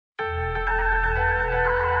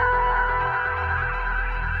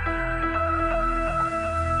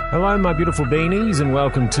Hello, my beautiful beanies, and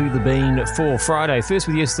welcome to The Bean for Friday. First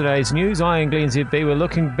with yesterday's news, I and Glenn ZB were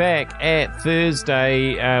looking back at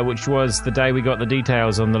Thursday, which was the day we got the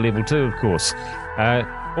details on the level 2, of course.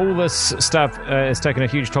 All this stuff has taken a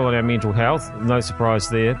huge toll on our mental health, no surprise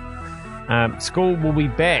there. School will be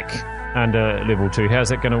back under level 2. How's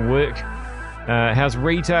that going to work? How's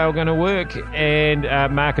retail going to work? And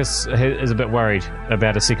Marcus is a bit worried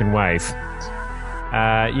about a second wave.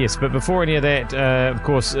 Yes, but before any of that, of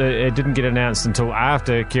course, it didn't get announced until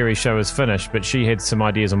after Kerry's show was finished, but she had some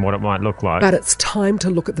ideas on what it might look like. But it's time to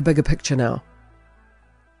look at the bigger picture now.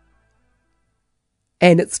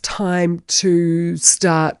 And it's time to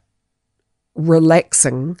start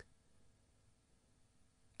relaxing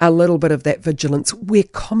a little bit of that vigilance where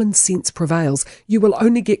common sense prevails. You will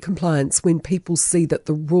only get compliance when people see that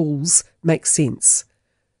the rules make sense.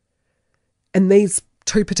 And these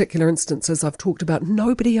two particular instances I've talked about,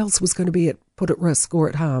 nobody else was going to be put at risk or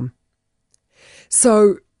at harm.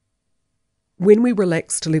 So when we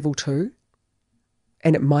relax to level 2,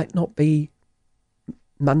 and it might not be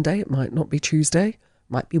Monday, it might not be Tuesday, it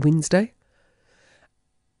might be Wednesday,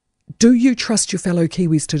 do you trust your fellow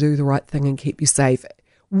Kiwis to do the right thing and keep you safe?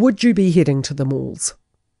 Would you be heading to the malls?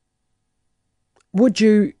 Would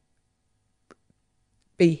you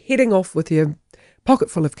be heading off with your pocket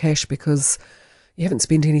full of cash because you haven't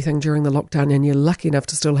spent anything during the lockdown and you're lucky enough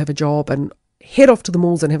to still have a job, and head off to the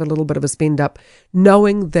malls and have a little bit of a spend up,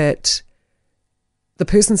 knowing that the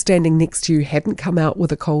person standing next to you hadn't come out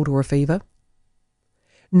with a cold or a fever,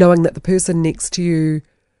 knowing that the person next to you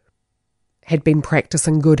had been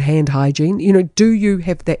practicing good hand hygiene? You know, do you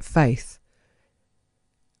have that faith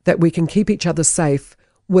that we can keep each other safe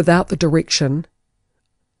without the direction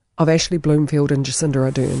of Ashley Bloomfield and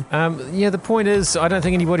Jacinda Ardern? Yeah, the point is, I don't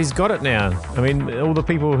think anybody's got it now. I mean, all the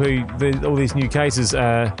people all these new cases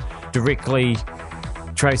are directly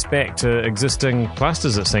traced back to existing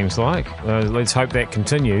clusters, it seems like. Let's hope that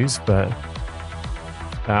continues, but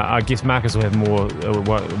I guess Marcus will have more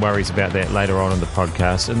worries about that later on in the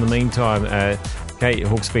podcast. In the meantime, Kate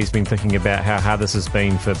Hawkesby's been thinking about how hard this has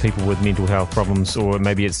been for people with mental health problems, or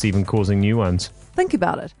maybe it's even causing new ones. Think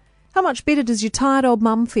about it. How much better does your tired old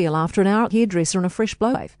mum feel after an hour at the hairdresser and a fresh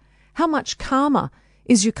blow wave? How much calmer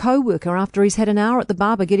is your co-worker after he's had an hour at the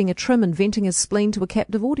barber getting a trim and venting his spleen to a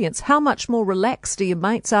captive audience? How much more relaxed are your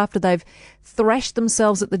mates after they've thrashed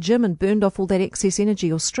themselves at the gym and burned off all that excess energy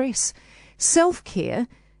or stress? Self-care,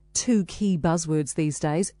 two key buzzwords these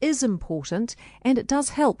days, is important, and it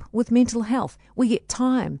does help with mental health. We get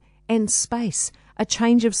time and space, a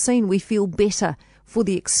change of scene. We feel better for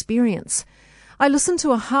the experience. I listened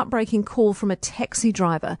to a heartbreaking call from a taxi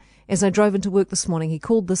driver as I drove into work this morning. He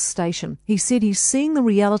called this station. He said he's seeing the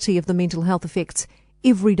reality of the mental health effects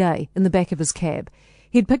every day in the back of his cab.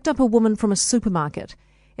 He'd picked up a woman from a supermarket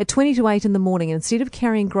at 20 to 8 in the morning, and instead of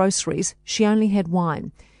carrying groceries, she only had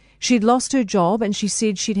wine. She'd lost her job, and she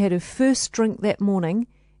said she'd had her first drink that morning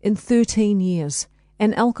in 13 years.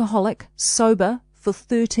 An alcoholic, sober for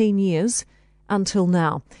 13 years until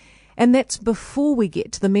now. And that's before we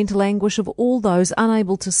get to the mental anguish of all those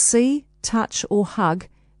unable to see, touch or hug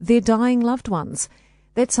their dying loved ones.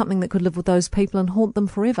 That's something that could live with those people and haunt them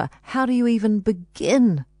forever. How do you even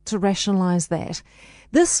begin to rationalise that?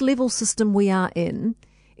 This level system we are in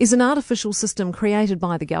is an artificial system created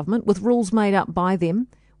by the government with rules made up by them,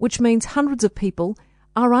 which means hundreds of people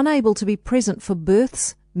are unable to be present for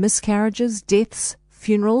births, miscarriages, deaths,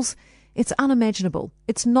 funerals. It's unimaginable.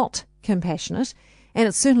 It's not compassionate. And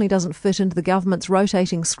it certainly doesn't fit into the government's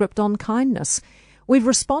rotating script on kindness. We've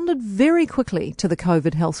responded very quickly to the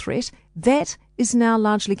COVID health threat. That is now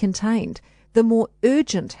largely contained. The more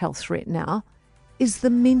urgent health threat now is the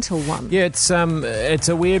mental one. Yeah, it's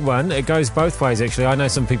a weird one. It goes both ways, actually. I know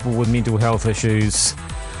some people with mental health issues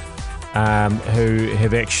who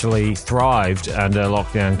have actually thrived under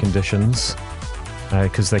lockdown conditions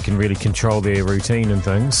because they can really control their routine and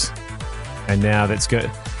things. And now that's good.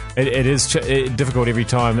 It is difficult every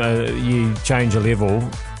time you change a level.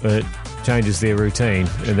 It changes their routine,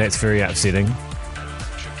 and that's very upsetting.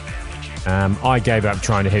 I gave up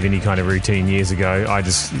trying to have any kind of routine years ago. I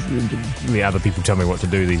just let other people tell me what to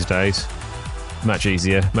do these days. Much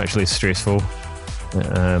easier, much less stressful.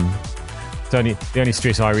 The only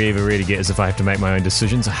stress I ever really get is if I have to make my own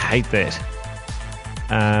decisions. I hate that.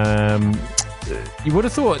 You would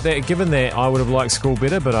have thought that, given that, I would have liked school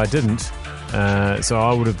better, but I didn't. So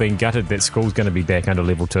I would have been gutted that school's going to be back under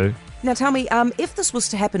level 2. Now tell me, if this was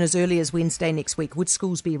to happen as early as Wednesday next week, would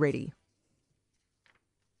schools be ready?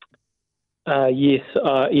 Yes,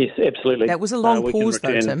 absolutely. That was a long pause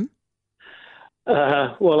though, Tim.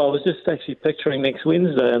 Well, I was just actually picturing next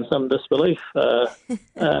Wednesday in some disbelief, but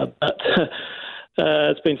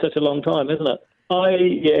it's been such a long time, isn't it?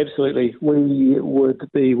 Yeah, absolutely. We would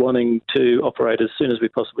be wanting to operate as soon as we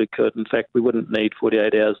possibly could. In fact, we wouldn't need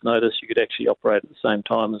 48 hours notice. You could actually operate at the same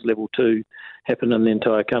time as level 2 happen in the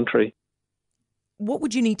entire country. What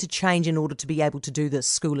would you need to change in order to be able to do this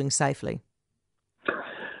schooling safely?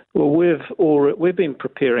 Well, we've been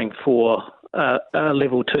preparing for a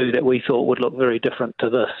level 2 that we thought would look very different to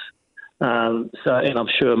this. And I'm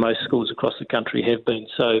sure most schools across the country have been.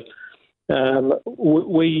 So we're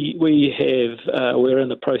in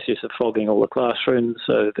the process of fogging all the classrooms,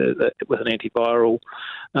 so with an antiviral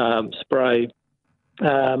spray.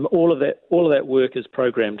 All of that work is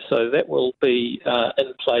programmed, so that will be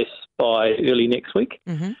in place by early next week,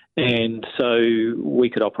 and so we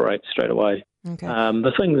could operate straight away. Okay.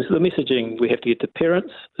 The messaging we have to get to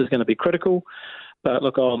parents is going to be critical. But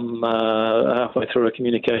look, I'm halfway through a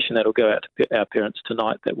communication that will go out to our parents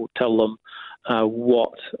tonight that will tell them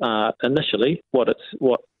what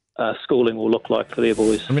schooling will look like for their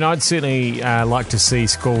boys. I mean, I'd certainly like to see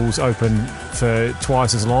schools open for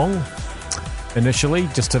twice as long initially,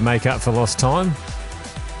 just to make up for lost time.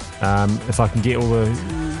 If I can get all the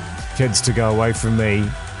kids to go away from me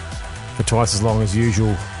for twice as long as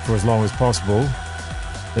usual for as long as possible,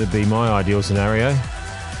 that'd be my ideal scenario.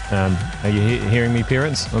 Are you hearing me,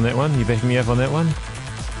 parents, on that one? You backing me up on that one?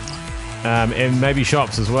 And maybe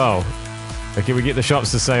shops as well. Okay, we get the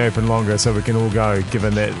shops to stay open longer so we can all go,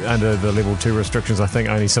 given that under the level 2 restrictions, I think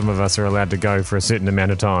only some of us are allowed to go for a certain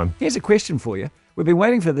amount of time. Here's a question for you. We've been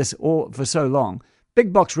waiting for this for so long.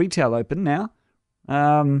 Big box retail open now.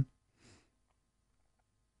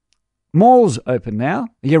 Malls open now.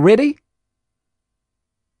 Are you ready?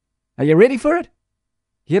 Are you ready for it?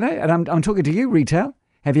 You know, and I'm talking to you, retail.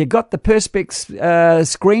 Have you got the Perspex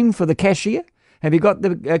screen for the cashier? Have you got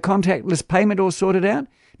the contactless payment all sorted out?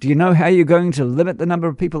 Do you know how you're going to limit the number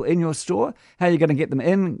of people in your store? How you're going to get them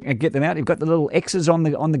in and get them out? You've got the little X's on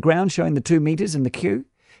the ground showing the 2 meters in the queue.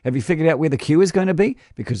 Have you figured out where the queue is going to be?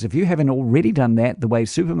 Because if you haven't already done that, the way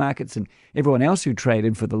supermarkets and everyone else who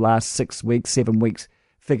traded for the last 6 weeks, 7 weeks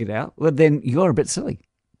figured out, well, then you're a bit silly.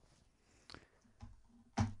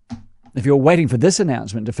 If you're waiting for this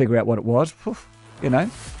announcement to figure out what it was, you know.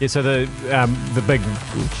 Yeah, so the big,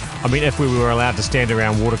 I mean, if we were allowed to stand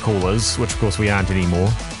around water coolers, which of course we aren't anymore,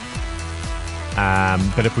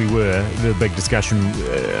 but if we were, the big discussion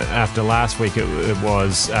after last week, it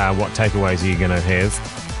was what takeaways are you going to have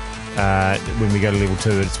when we go to level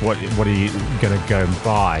 2? It's what are you going to go and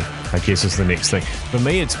buy, I guess, is the next thing. For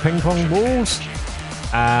me, it's ping pong balls,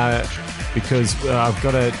 because I've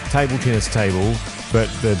got a table tennis table. But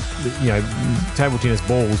the table tennis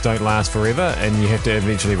balls don't last forever, and you have to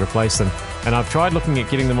eventually replace them. And I've tried looking at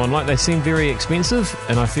getting them online. They seem very expensive,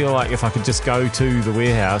 and I feel like if I could just go to the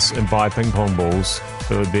warehouse and buy ping pong balls,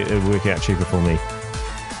 it would work out cheaper for me.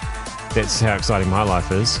 That's how exciting my life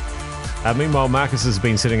is. Meanwhile, Marcus has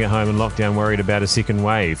been sitting at home in lockdown, worried about a second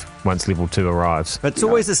wave once level 2 arrives. But it's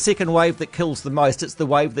always the second wave that kills the most. It's the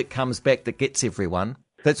wave that comes back that gets everyone.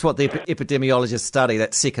 That's what the epidemiologists study,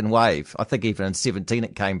 that second wave. I think even in 2017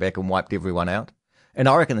 it came back and wiped everyone out. And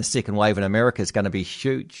I reckon the second wave in America is going to be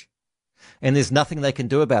huge. And there's nothing they can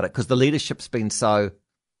do about it because the leadership's been so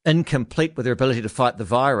incomplete with their ability to fight the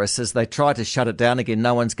virus. As they try to shut it down again,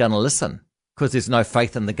 no one's going to listen because there's no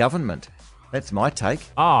faith in the government. That's my take.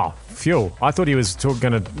 Oh, phew. I thought he was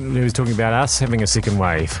talking about us having a second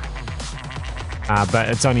wave. But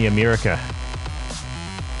it's only America.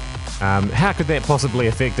 How could that possibly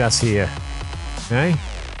affect us here? Eh?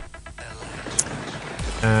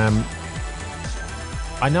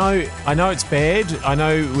 I know it's bad. I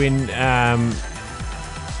know when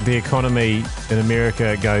the economy in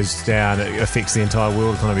America goes down, it affects the entire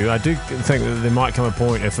world economy. But I do think that there might come a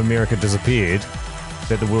point, if America disappeared,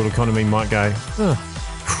 that the world economy might go, is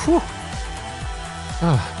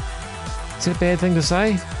that a bad thing to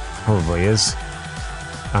say? Probably is.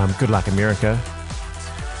 Good luck, America.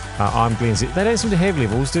 I'm Glenn Z. They don't seem to have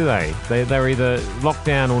levels, do they? They're either locked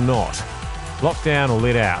down or not. Locked down or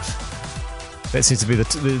let out. That seems to be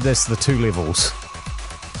that's the 2 levels.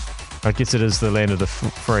 I guess it is the land of the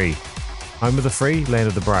free. Home of the free, land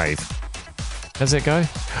of the brave. How's that go?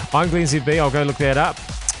 I'm Glenn ZB. I'll go look that up.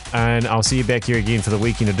 And I'll see you back here again for the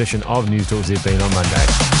weekend edition of News Talk ZB on Monday.